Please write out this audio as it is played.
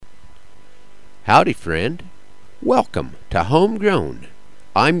Howdy, friend. Welcome to Homegrown.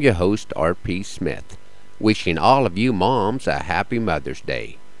 I'm your host, R.P. Smith, wishing all of you moms a happy Mother's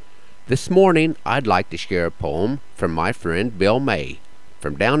Day. This morning, I'd like to share a poem from my friend Bill May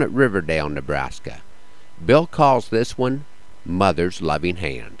from down at Riverdale, Nebraska. Bill calls this one Mother's Loving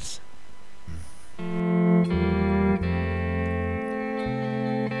Hands.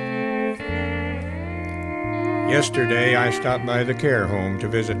 Yesterday I stopped by the care home to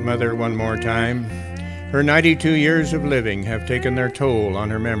visit Mother one more time. Her 92 years of living have taken their toll on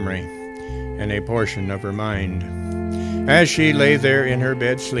her memory and a portion of her mind. As she lay there in her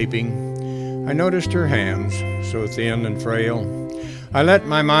bed sleeping, I noticed her hands, so thin and frail. I let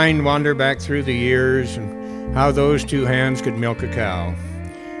my mind wander back through the years and how those two hands could milk a cow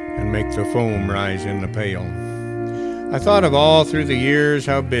and make the foam rise in the pail. I thought of all through the years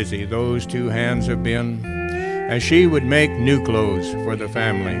how busy those two hands have been, as she would make new clothes for the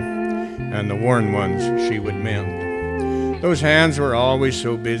family, and the worn ones she would mend. Those hands were always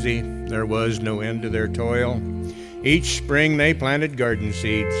so busy, there was no end to their toil. Each spring they planted garden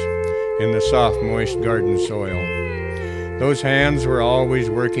seeds in the soft, moist garden soil. Those hands were always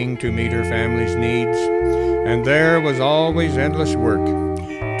working to meet her family's needs, and there was always endless work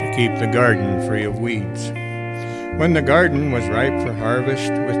to keep the garden free of weeds. When the garden was ripe for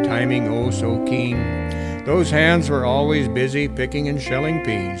harvest, with timing oh so keen, those hands were always busy picking and shelling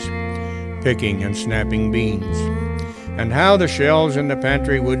peas, picking and snapping beans. And how the shelves in the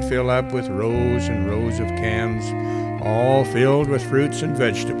pantry would fill up with rows and rows of cans, all filled with fruits and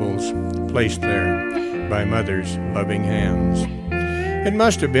vegetables placed there by Mother's loving hands. It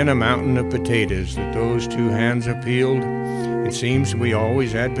must have been a mountain of potatoes that those two hands have peeled. It seems we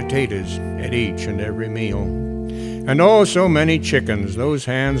always had potatoes at each and every meal. And oh, so many chickens those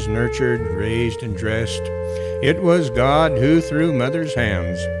hands nurtured, raised, and dressed. It was God who, through Mother's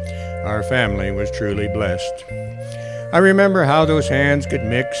hands, our family was truly blessed. I remember how those hands could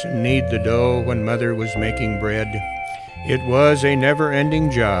mix and knead the dough when Mother was making bread. It was a never-ending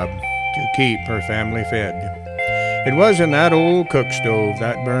job to keep her family fed. It was in that old cook stove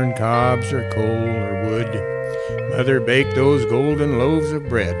that burned cobs or coal or wood. Mother baked those golden loaves of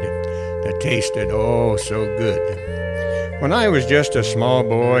bread that tasted oh so good. When I was just a small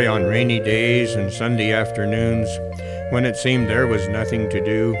boy on rainy days and Sunday afternoons, when it seemed there was nothing to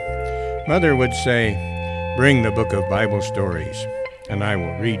do, Mother would say, "Bring the book of Bible stories, and I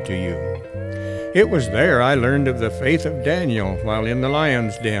will read to you." It was there I learned of the faith of Daniel while in the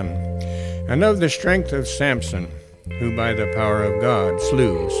lion's den, and of the strength of Samson, who by the power of God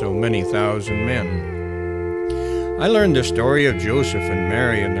slew so many thousand men. I learned the story of Joseph and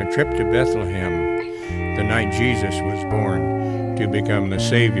Mary and their trip to Bethlehem, the night Jesus was born to become the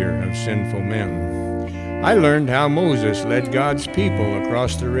Savior of sinful men. I learned how Moses led God's people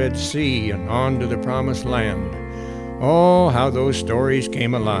across the Red Sea and on to the Promised Land. Oh, how those stories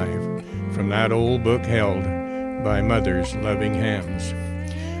came alive from that old book held by Mother's loving hands.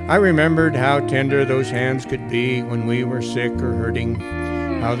 I remembered how tender those hands could be when we were sick or hurting,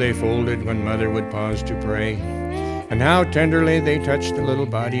 how they folded when Mother would pause to pray, and how tenderly they touched the little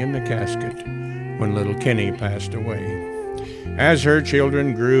body in the casket when little Kenny passed away. As her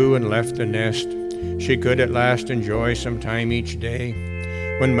children grew and left the nest, she could at last enjoy some time each day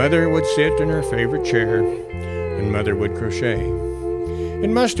when Mother would sit in her favorite chair and Mother would crochet. It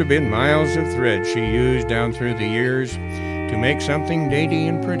must have been miles of thread she used down through the years to make something dainty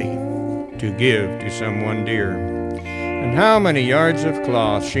and pretty to give to someone dear. And how many yards of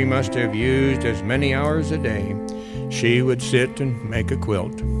cloth she must have used as many hours a day. She would sit and make a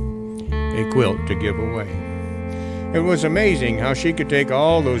quilt to give away. It was amazing how she could take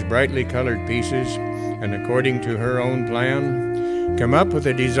all those brightly colored pieces and, according to her own plan, come up with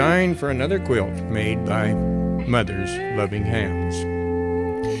a design for another quilt made by Mother's loving hands.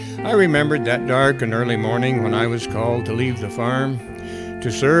 I remembered that dark and early morning when I was called to leave the farm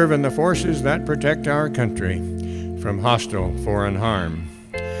to serve in the forces that protect our country from hostile foreign harm.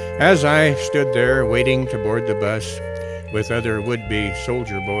 As I stood there waiting to board the bus with other would-be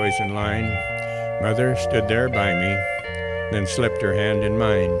soldier boys in line, Mother stood there by me, then slipped her hand in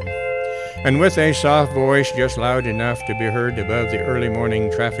mine. And with a soft voice just loud enough to be heard above the early morning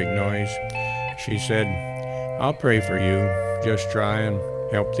traffic noise, she said, "I'll pray for you, just try and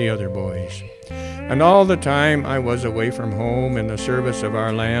help the other boys." And all the time I was away from home in the service of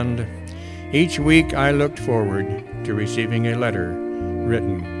our land, each week I looked forward to receiving a letter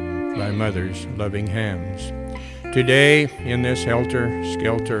written by Mother's loving hands. Today, in this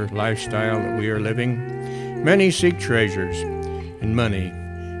helter-skelter lifestyle that we are living, many seek treasures in money,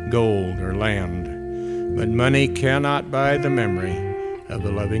 gold, or land. But money cannot buy the memory of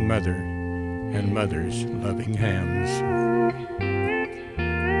the loving Mother and mother's loving hands.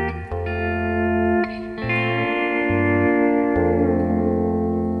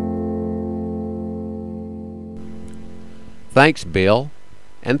 Thanks, Bill,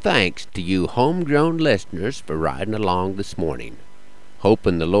 and thanks to you homegrown listeners for riding along this morning.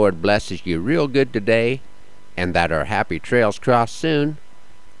 Hoping the Lord blesses you real good today and that our happy trails cross soon.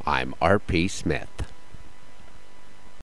 I'm R.P. Smith.